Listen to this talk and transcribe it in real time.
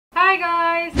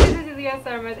Keshia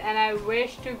Sarmad and I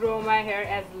wish to grow my hair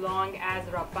as long as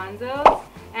Rapunzel's,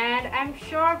 and I'm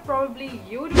sure probably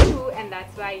you do too, and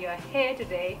that's why you're here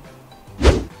today.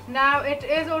 Now, it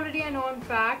is already a known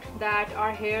fact that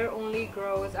our hair only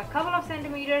grows a couple of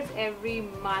centimeters every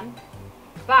month,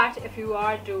 but if you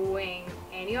are doing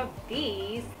any of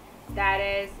these, that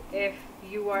is, if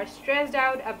you are stressed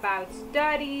out about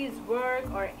studies,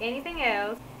 work, or anything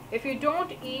else, if you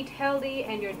don't eat healthy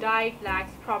and your diet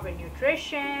lacks proper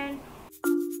nutrition,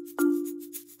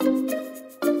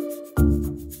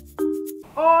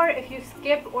 or if you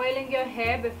skip oiling your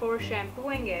hair before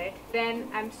shampooing it, then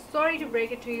I'm sorry to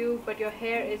break it to you, but your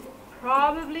hair is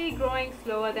probably growing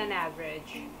slower than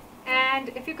average. And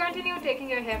if you continue taking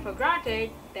your hair for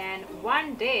granted, then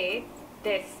one day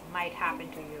this might happen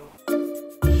to you.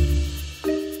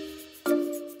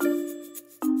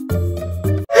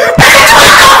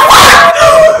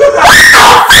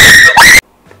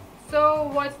 So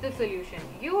what's the solution?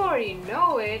 You already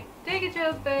know it. Take a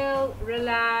chill pill,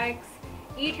 relax,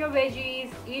 eat your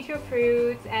veggies, eat your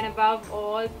fruits, and above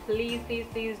all, please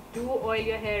do oil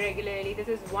your hair regularly. This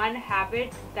is one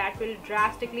habit that will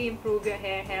drastically improve your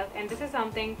hair health, and this is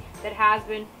something that has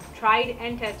been tried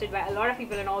and tested by a lot of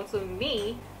people and also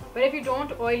me. But if you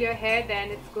don't oil your hair,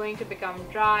 then it's going to become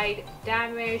dried,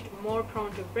 damaged, more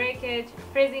prone to breakage,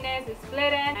 frizziness,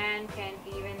 split ends, and can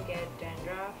even get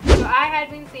dandruff. So I had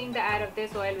been seeing the ad of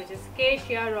this oil, which is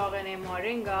Keshia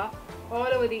Roghan-e-Moringa, all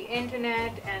over the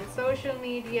internet and social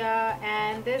media,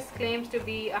 and this claims to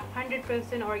be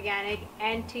 100% organic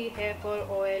anti-hair fall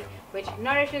oil which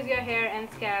nourishes your hair and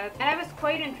scalp. And I was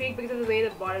quite intrigued because of the way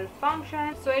the bottle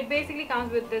functions. So it basically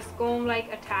comes with this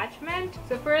comb-like attachment.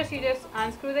 So first you just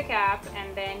unscrew the cap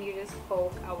and then you just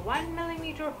poke a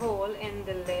 1mm hole in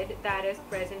the lid that is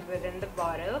present within the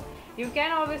bottle. You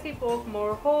can obviously poke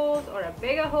more holes or a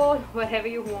bigger hole, whatever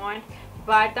you want,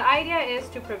 but the idea is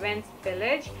to prevent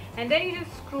spillage. And then you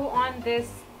just screw on this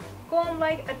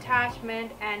comb-like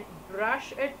attachment and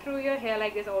brush it through your hair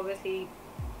like this. Obviously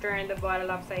turn the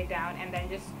bottle upside down and then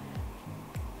just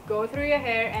go through your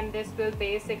hair, and this will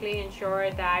basically ensure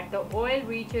that the oil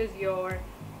reaches your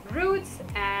roots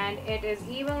and it is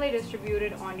evenly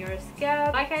distributed on your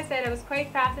scalp. Like I said, I was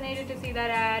quite fascinated to see that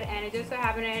ad, and it just so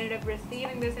happened I ended up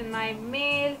receiving this in my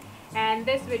mail. And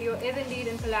this video is indeed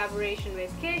in collaboration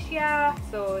with Keshia,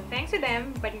 so thanks to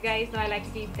them. But you guys know I like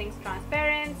to keep things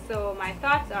transparent, so my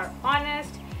thoughts are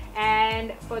honest.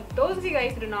 And for those of you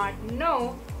guys who do not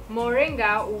know,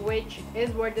 Moringa, which is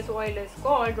what this oil is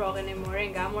called,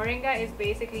 Roghan-e-Moringa. Moringa is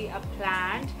basically a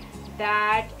plant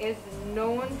that is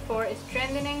known for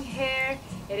strengthening hair.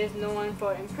 It is known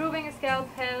for improving scalp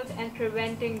health and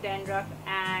preventing dandruff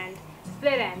and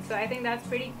split ends. So I think that's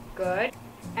pretty good.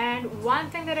 And one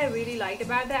thing that I really liked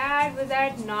about the ad was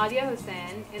that Nadia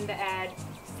Hussain in the ad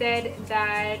said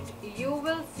that you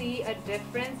will see a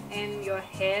difference in your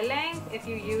hair length if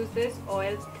you use this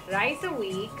oil thrice a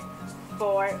week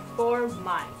for 4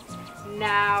 months.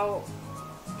 Now,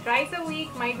 thrice a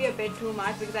week might be a bit too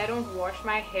much because I don't wash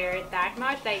my hair that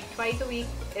much. Like twice a week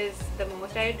is the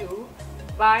most I do,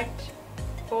 but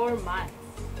 4 months.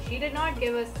 She did not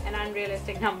give us an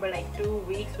unrealistic number like 2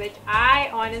 weeks, which I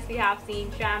honestly have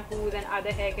seen shampoos and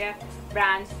other hair care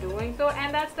brands doing so,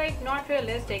 and that's like not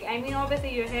realistic. I mean,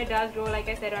 obviously your hair does grow, like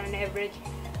I said, on an average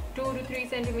 2 to 3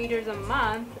 centimeters a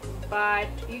month, but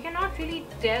you cannot really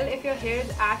tell if your hair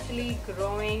is actually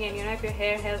growing and if your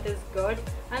hair health is good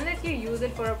unless you use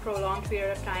it for a prolonged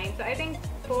period of time. So I think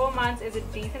 4 months is a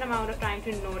decent amount of time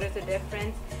to notice a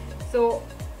difference. So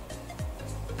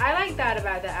I like that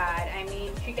about the ad. I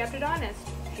mean, she kept it honest.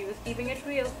 She was keeping it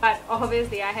real. But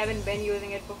obviously I haven't been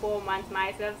using it for 4 months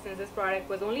myself since this product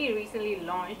was only recently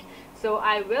launched. So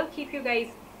I will keep you guys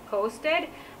posted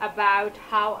about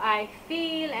how I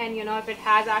feel and if it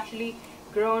has actually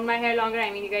grown my hair longer.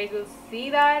 I mean, you guys will see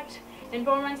that in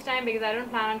 4 months time because I don't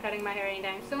plan on cutting my hair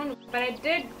anytime soon. But I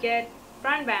did get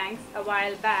front bangs a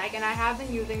while back and I have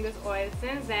been using this oil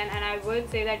since then, and I would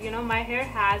say that my hair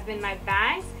has been, my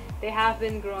bangs, they have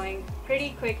been growing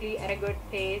pretty quickly at a good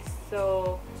pace.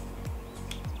 So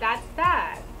that's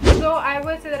that. So I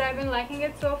would say that I've been liking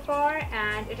it so far,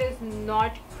 and it is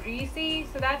not greasy,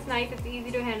 so that's nice. It's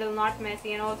easy to handle, not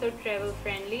messy, and also travel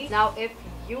friendly. Now if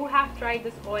you have tried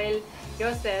this oil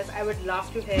yourself, I would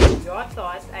love to hear your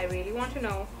thoughts. I really want to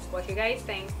know what you guys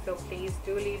think, so please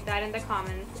do leave that in the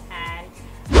comments, and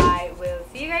I will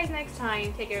see you guys next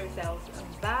time. Take care of yourselves.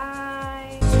 Bye.